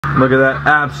Look at that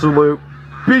absolute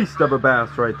beast of a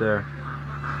bass right there.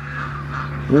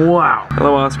 Wow.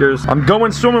 Hello, Oscars. I'm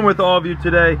going swimming with all of you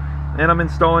today, and I'm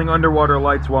installing underwater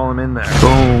lights while I'm in there.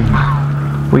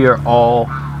 Boom. We are all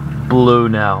blue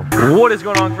now. What is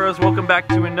going on, Cuffaro? Welcome back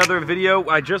to another video.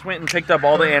 I just went and picked up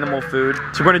all the animal food.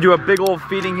 So we're gonna do a big old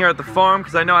feeding here at the farm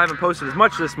because I know I haven't posted as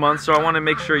much this month, so I want to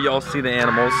make sure y'all see the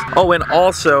animals. Oh, and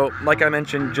also, like I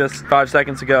mentioned just 5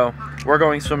 seconds ago, we're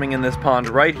going swimming in this pond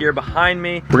right here behind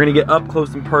me. We're gonna get up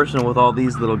close and personal with all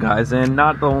these little guys, and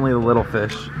not only the little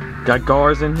fish. Got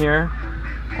gars in here,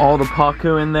 all the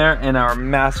pacu in there, and our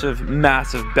massive,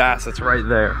 massive bass that's right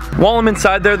there. While I'm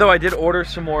inside there though, I did order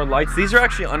some more lights. These are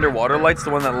actually underwater lights,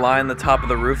 the one that line the top of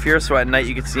the roof here, so at night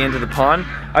you can see into the pond.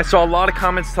 I saw a lot of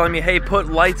comments telling me, hey, put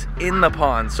lights in the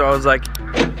pond. So I was like,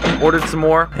 ordered some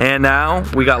more, and now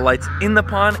we got lights in the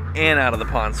pond and out of the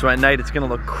pond. So at night it's gonna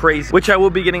look crazy, which I will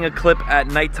be getting a clip at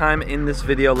nighttime in this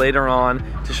video later on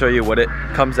to show you what it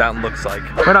comes out and looks like.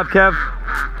 What up, Kev?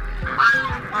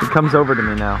 He comes over to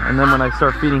me now, and then when I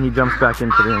start feeding, he jumps back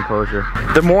into the enclosure.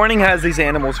 The morning has these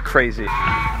animals crazy.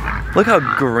 Look how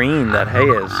green that hay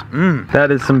is.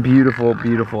 That is some beautiful,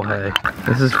 beautiful hay.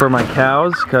 This is for my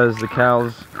cows, because the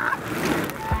cows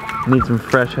need some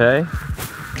fresh hay.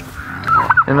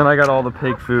 And then I got all the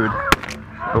pig food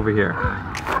over here.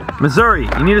 Missouri,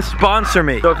 you need to sponsor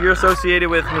me. So if you're associated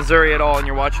with Missouri at all and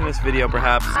you're watching this video,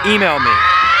 perhaps, email me.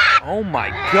 Oh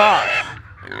my gosh.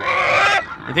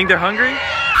 You think they're hungry?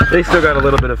 They still got a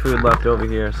little bit of food left over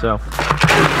here, so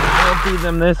I'll feed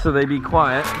them this so they be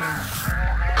quiet.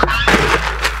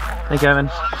 Hey, Kevin.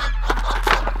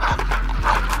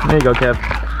 There you go, Kev.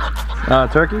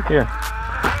 Turkey? Here.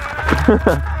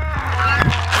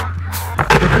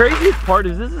 The craziest part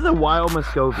is this is a wild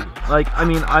Muscovy. Like, I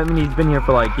mean he's been here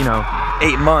for like, you know,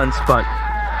 8 months, but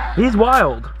he's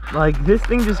wild. Like, this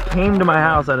thing just came to my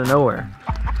house out of nowhere.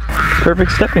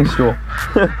 Perfect stepping stool.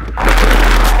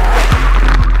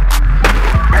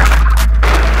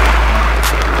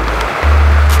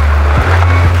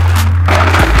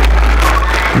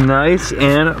 Nice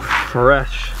and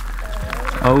fresh.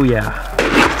 Oh yeah.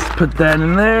 Let's put that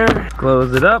in there.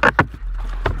 Close it up.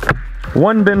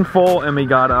 1 bin full, and we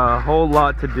got a whole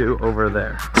lot to do over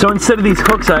there. So instead of these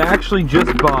hooks, I actually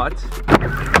just bought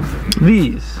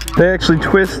these. They actually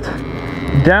twist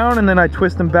down, and then I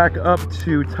twist them back up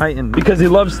to tighten, because he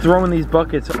loves throwing these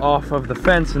buckets off of the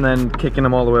fence and then kicking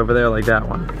them all the way over there like that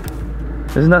one.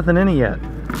 There's nothing in it yet.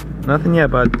 Nothing yet,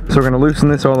 bud. So we're gonna loosen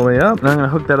this all the way up, and I'm gonna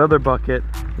hook that other bucket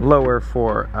lower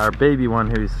for our baby one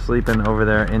who's sleeping over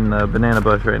there in the banana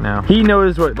bush right now. He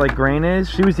knows what like grain is.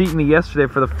 She was eating it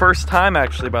yesterday for the first time,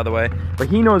 actually, by the way, but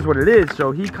he knows what it is,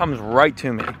 so he comes right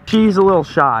to me. She's a little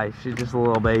shy. She's just a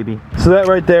little baby. So that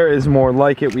right there is more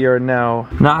like it. We are now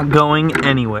not going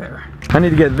anywhere. I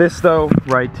need to get this though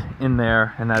right in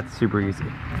there, and that's super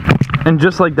easy. And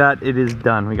just like that, it is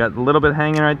done. We got a little bit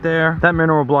hanging right there. That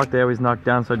mineral block they always knock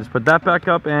down, so I just put that back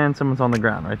up, and someone's on the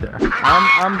ground right there.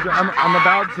 I'm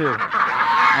about to.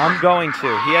 I'm going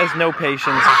to. He has no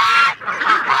patience.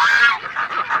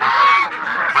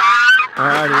 All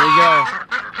right, here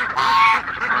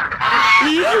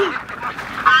we go.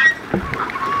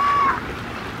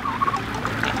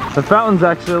 The fountain's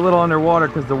actually a little underwater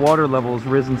because the water level has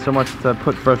risen so much to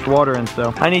put fresh water in,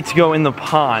 so I need to go in the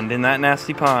pond, in that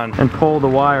nasty pond, and pull the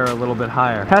wire a little bit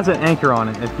higher. It has an anchor on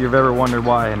it, if you've ever wondered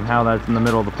why and how that's in the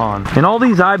middle of the pond. And all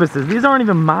these ibises, these aren't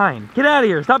even mine. Get out of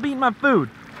here, stop eating my food.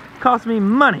 It costs me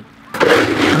money. All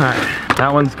right,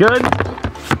 that one's good.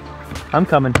 I'm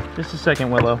coming, just a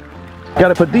second, Willow.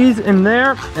 Gotta put these in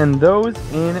there and those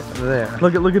in there.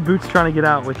 Look at Boots trying to get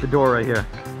out with the door right here.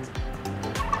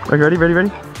 Okay,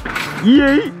 ready?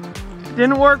 Yeet!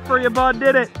 Didn't work for you, bud,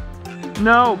 did it?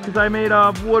 No, because I made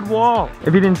a wood wall.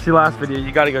 If you didn't see last video,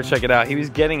 you gotta go check it out. He was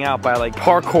getting out by like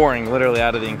parkouring literally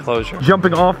out of the enclosure.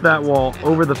 Jumping off that wall,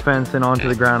 over the fence, and onto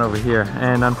the ground over here.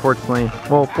 And unfortunately,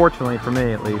 well, fortunately for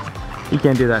me at least, he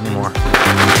can't do that anymore.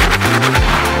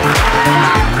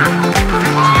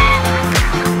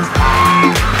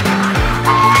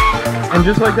 And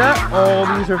just like that, all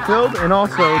these are filled, and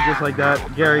also just like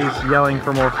that, Gary's yelling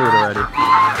for more food already.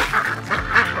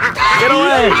 Get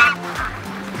away!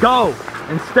 Go!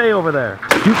 And stay over there.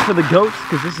 Shoot for the goats,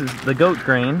 because this is the goat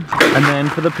grain, and then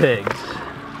for the pigs.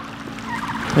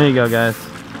 There you go, guys.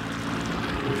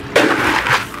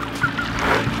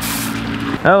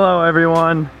 Hello,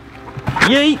 everyone.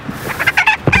 Yeet!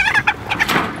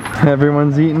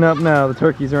 Everyone's eating up now. The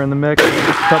turkeys are in the mix.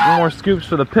 A couple more scoops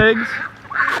for the pigs.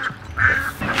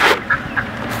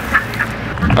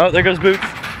 Oh, there goes Boots.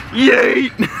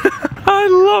 Yeet! I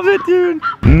love it, dude.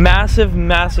 Massive,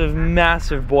 massive,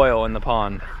 massive boil in the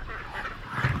pond.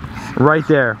 right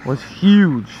there was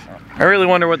huge. I really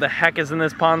wonder what the heck is in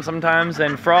this pond sometimes,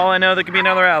 and for all I know, there could be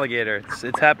another alligator.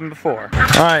 It's happened before.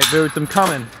 All right, Boots, I'm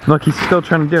coming. Look, he's still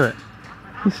trying to do it.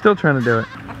 He's still trying to do it.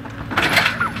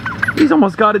 He's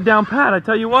almost got it down pat. I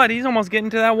tell you what, he's almost getting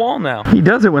to that wall now. He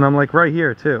does it when I'm like right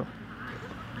here too.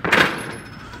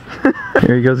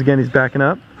 Here he goes again, he's backing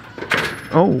up.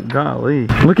 Oh, golly.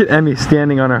 Look at Emmy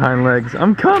standing on her hind legs.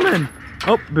 I'm coming.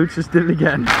 Oh, Boots just did it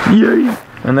again. Yay.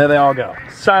 And there they all go.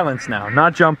 Silence now,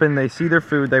 not jumping. They see their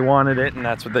food, they wanted it, and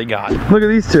that's what they got. Look at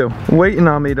these two, waiting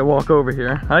on me to walk over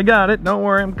here. I got it, don't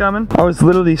worry, I'm coming. I was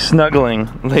literally snuggling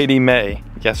Lady May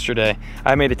yesterday.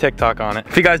 I made a TikTok on it.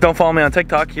 If you guys don't follow me on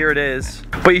TikTok, here it is.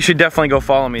 But you should definitely go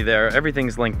follow me there.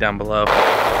 Everything's linked down below.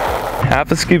 Half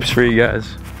the scoops for you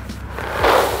guys.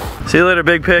 See you later,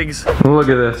 big pigs. Look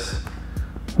at this.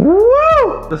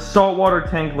 Woo! The saltwater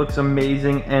tank looks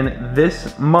amazing, and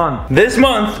this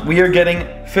month we are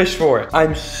getting fish for it.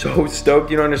 I'm so stoked.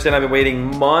 You don't understand, I've been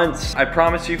waiting months. I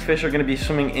promise you, fish are gonna be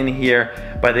swimming in here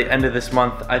by the end of this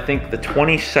month. I think the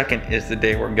 22nd is the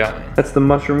day we're going. That's the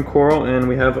mushroom coral, and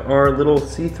we have our little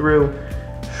see-through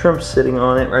shrimp sitting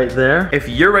on it right there. If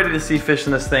you're ready to see fish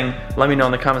in this thing, let me know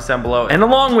in the comments down below. And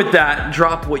along with that,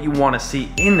 drop what you want to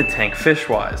see in the tank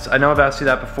fish-wise. I know I've asked you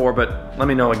that before, but let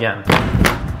me know again.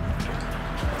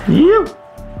 You.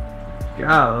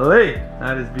 Golly,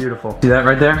 that is beautiful. See that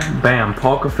right there? Bam,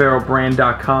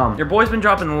 PaulCuffaroBrand.com. Your boy's been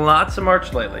dropping lots of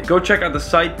merch lately. Go check out the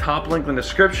site, top link in the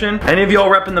description. Any of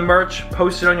y'all repping the merch,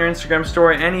 post it on your Instagram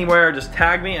story anywhere, just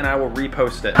tag me and I will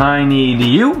repost it. I need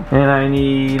you, and I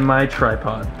need my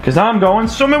tripod, because I'm going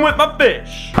swimming with my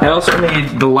fish. I also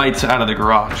need the lights out of the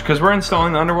garage, because we're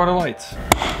installing the underwater lights.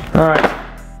 All right,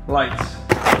 lights.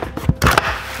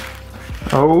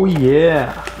 Oh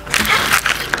yeah.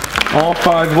 All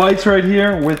 5 lights right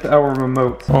here with our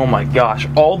remote. Oh my gosh,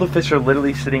 all the fish are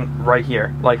literally sitting right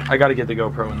here. Like, I gotta get the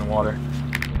GoPro in the water.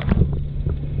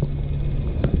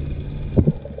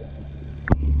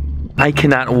 I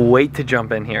cannot wait to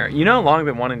jump in here. You know how long I've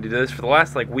been wanting to do this? For the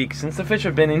last like week, since the fish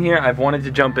have been in here, I've wanted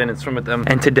to jump in and swim with them,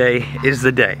 and today is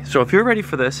the day. So if you're ready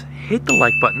for this, hit the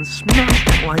like button, smash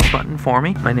that like button for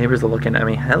me. My neighbors are looking at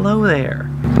me, hello there.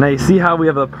 Now you see how we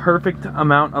have a perfect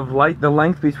amount of light? The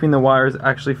length between the wires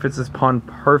actually fits this pond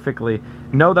perfectly.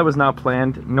 No, that was not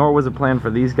planned, nor was it planned for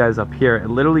these guys up here.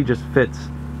 It literally just fits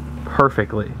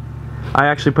perfectly. I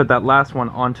actually put that last one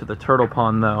onto the turtle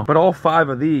pond though. But all 5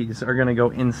 of these are gonna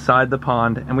go inside the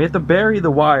pond, and we have to bury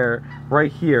the wire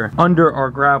right here under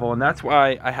our gravel, and that's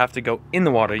why I have to go in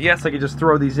the water. Yes, I could just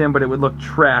throw these in, but it would look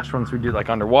trash once we do like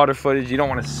underwater footage. You don't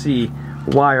wanna see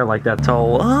wire like that. It's a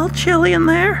little chilly in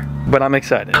there, but I'm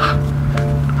excited.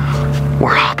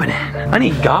 We're hopping in. I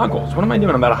need goggles. What am I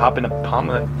doing? I'm about to hop in a pond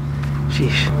with it.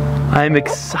 Sheesh. I'm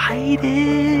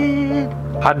excited.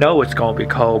 I know it's gonna be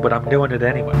cold, but I'm doing it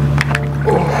anyway.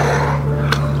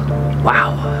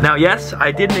 Wow. Now yes,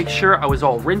 I did make sure I was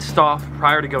all rinsed off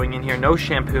prior to going in here. No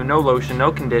shampoo, no lotion,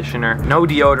 no conditioner, no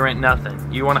deodorant, nothing.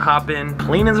 You wanna hop in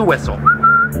clean as a whistle.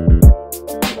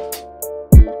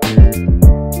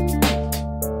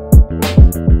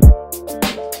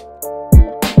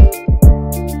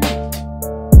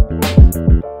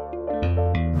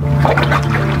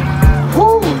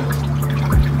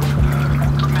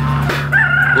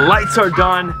 Lights are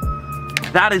done.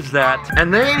 That is that.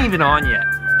 And they ain't even on yet.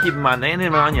 Keep in mind, they ain't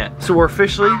even on yet. So we're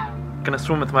officially gonna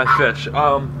swim with my fish.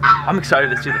 I'm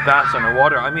excited to see the bass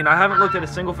underwater. I mean, I haven't looked at a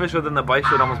single fish other than the bite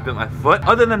that almost bit my foot.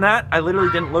 Other than that, I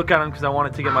literally didn't look at them because I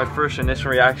wanted to get my first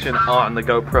initial reaction on the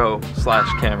GoPro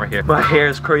 / camera here. My hair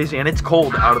is crazy and it's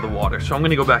cold out of the water, so I'm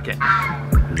gonna go back in.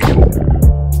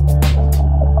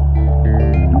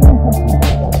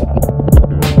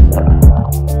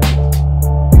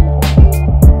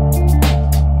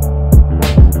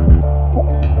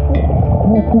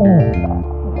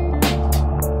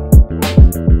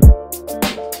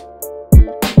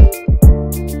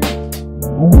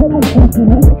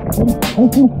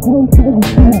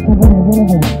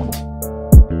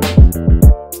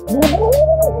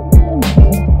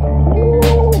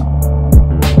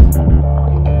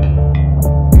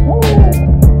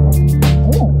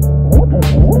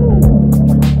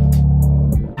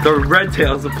 The red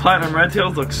tails, the platinum red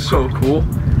tails look so cool.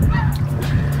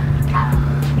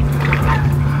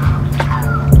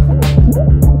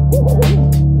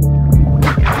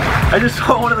 I just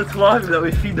saw one of the tilapia that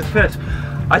we feed the fish.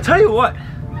 I tell you what,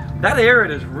 that air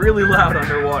is really loud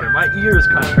underwater. My ears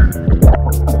kind of hurt.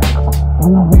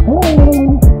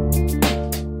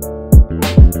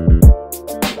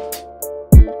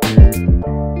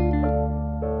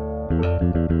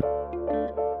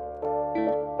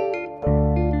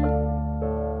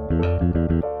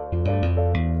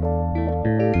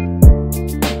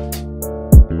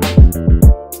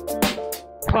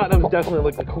 that was definitely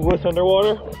like the coolest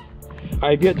underwater.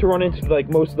 I get to run into like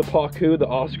most of the pacu, the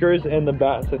Oscars, and the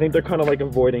bats. I think they're kind of like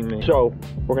avoiding me. So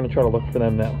we're gonna try to look for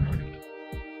them now.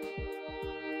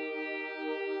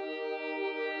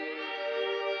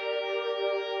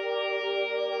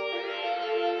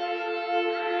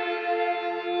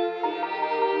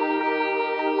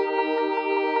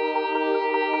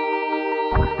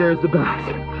 There's the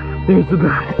bass. There's the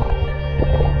bass.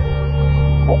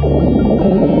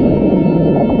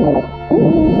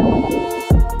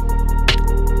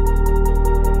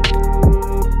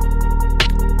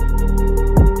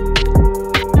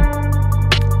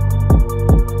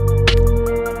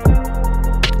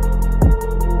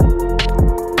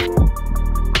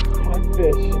 That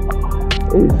fish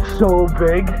is so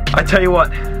big. I tell you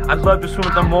what, I'd love to swim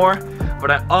with them more, but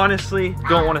I honestly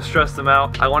don't want to stress them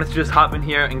out. I wanted to just hop in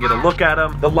here and get a look at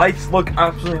them. The lights look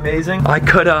absolutely amazing. I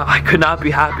could not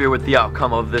be happier with the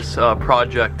outcome of this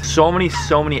project. So many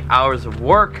hours of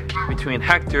work between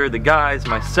Hector, the guys,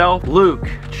 myself, Luke,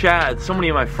 Chad, so many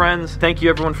of my friends. Thank you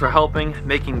everyone for helping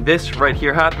making this right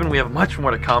here happen. We have much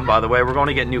more to come, by the way. We're going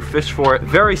to get new fish for it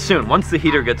very soon once the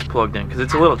heater gets plugged in, because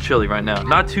it's a little chilly right now.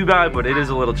 Not too bad, but it is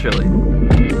a little chilly.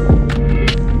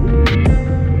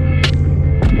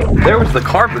 There was the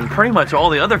carp, and pretty much all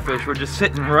the other fish were just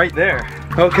sitting right there.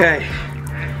 Okay.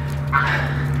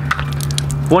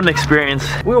 What an experience.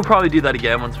 We will probably do that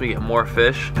again once we get more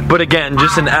fish. But again,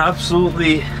 just an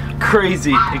absolutely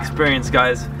crazy experience,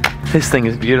 guys. This thing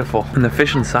is beautiful. And the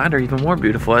fish inside are even more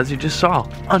beautiful, as you just saw.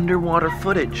 Underwater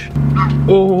footage.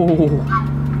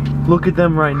 Oh, look at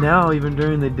them right now, even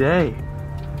during the day.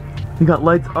 You got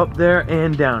lights up there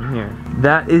and down here.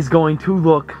 That is going to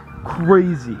look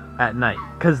crazy at night,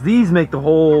 because these make the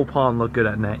whole pond look good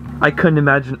at night. I couldn't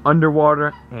imagine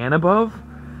underwater and above.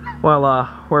 Well,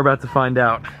 we're about to find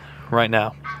out right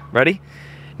now. Ready?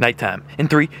 Nighttime. In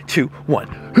 3, 2, 1.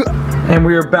 And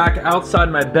we are back outside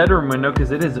my bedroom window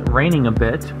because it is raining a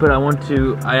bit, but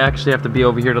I actually have to be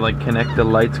over here to like connect the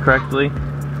lights correctly.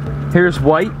 Here's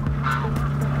white.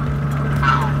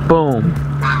 Boom.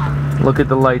 Look at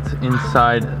the lights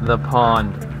inside the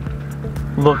pond.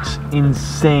 Looks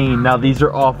insane. Now these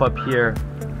are off up here,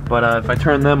 but if I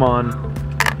turn them on,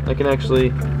 I can actually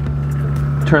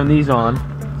turn these on.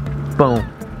 Boom.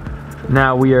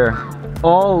 Now we are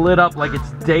all lit up like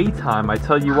it's daytime. I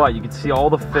tell you what, you can see all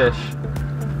the fish.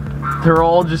 They're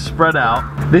all just spread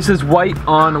out. This is white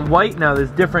on white. Now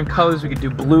there's different colors. We could do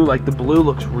blue, like the blue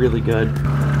looks really good.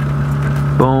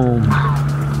 Boom.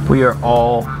 We are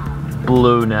all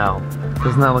blue now.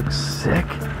 Doesn't that look sick?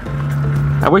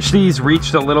 I wish these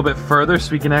reached a little bit further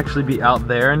so we can actually be out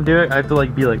there and do it. I have to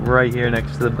like be like right here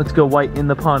next to them. Let's go white in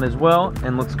the pond as well,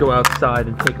 and let's go outside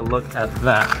and take a look at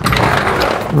that.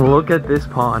 Look at this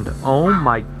pond. Oh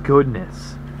my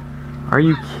goodness. Are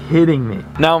you kidding me?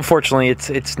 Now unfortunately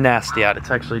it's nasty out. It's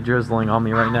actually drizzling on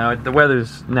me right now. The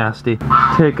weather's nasty.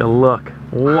 Take a look.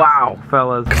 Wow,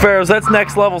 fellas. Cuffaros, that's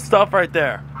next level stuff right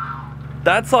there.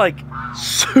 That's like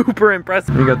super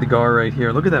impressive. We got the gar right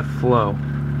here. Look at that flow.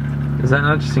 Is that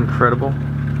not just incredible?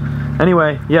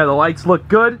 Anyway, yeah, the lights look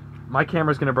good. My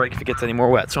camera's gonna break if it gets any more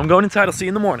wet, so I'm going inside. I'll see you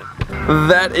in the morning.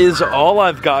 That is all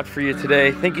I've got for you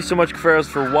today. Thank you so much, Cuffaros,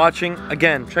 for watching.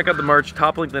 Again, check out the merch,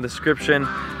 top link in the description.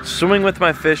 Swimming with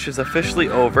my fish is officially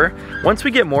over. Once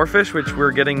we get more fish, which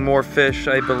we're getting more fish,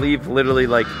 I believe literally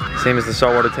like same as the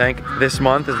saltwater tank this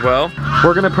month as well,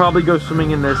 we're gonna probably go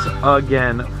swimming in this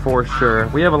again for sure.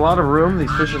 We have a lot of room.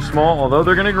 These fish are small, although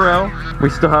they're gonna grow. We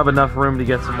still have enough room to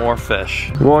get some more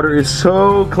fish. Water is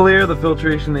so clear. The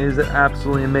filtration is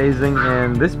absolutely amazing.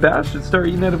 And this bass should start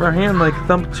eating out of our hand like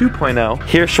Thump 2.0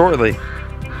 here shortly.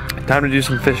 Time to do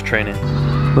some fish training.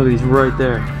 Look, he's right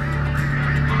there.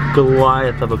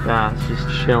 Goliath of a bass,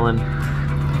 just chilling.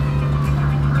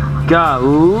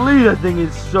 Golly, that thing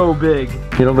is so big.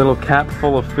 Get a little cap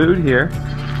full of food here.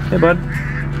 Hey, bud.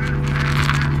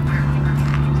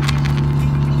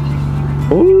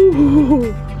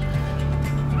 Ooh.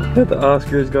 Got the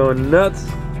Oscars going nuts.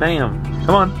 Bam.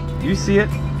 Come on, you see it.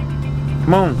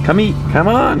 Come on, come eat. Come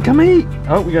on, come eat.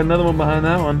 Oh, we got another one behind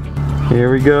that one.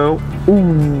 Here we go. Ooh,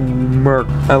 Merc.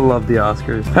 I love the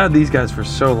Oscars. I've had these guys for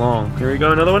so long. Here we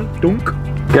go, another one. Dunk.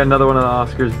 Got another one of the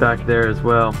Oscars back there as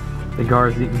well. The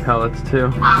gar's eating pellets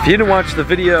too. If you didn't watch the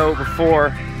video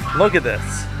before, look at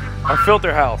this. Our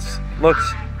filter house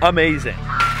looks amazing.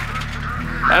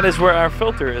 That is where our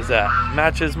filter is at.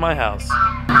 Matches my house.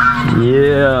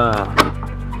 Yeah.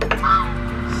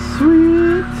 Sweet.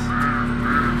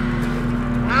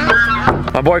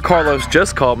 My boy Carlos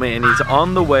just called me and he's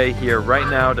on the way here right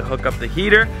now to hook up the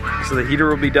heater. So the heater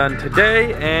will be done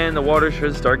today and the water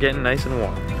should start getting nice and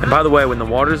warm. And by the way, when the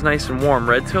water's nice and warm,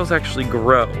 red tails actually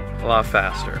grow a lot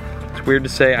faster. It's weird to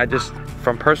say,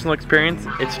 from personal experience,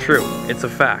 it's true. It's a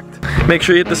fact. Make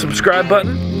sure you hit the subscribe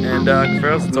button, and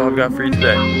Cuffaros, that's all I've got for you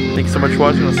today. Thanks so much for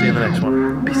watching. I'll see you in the next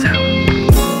one. Peace out.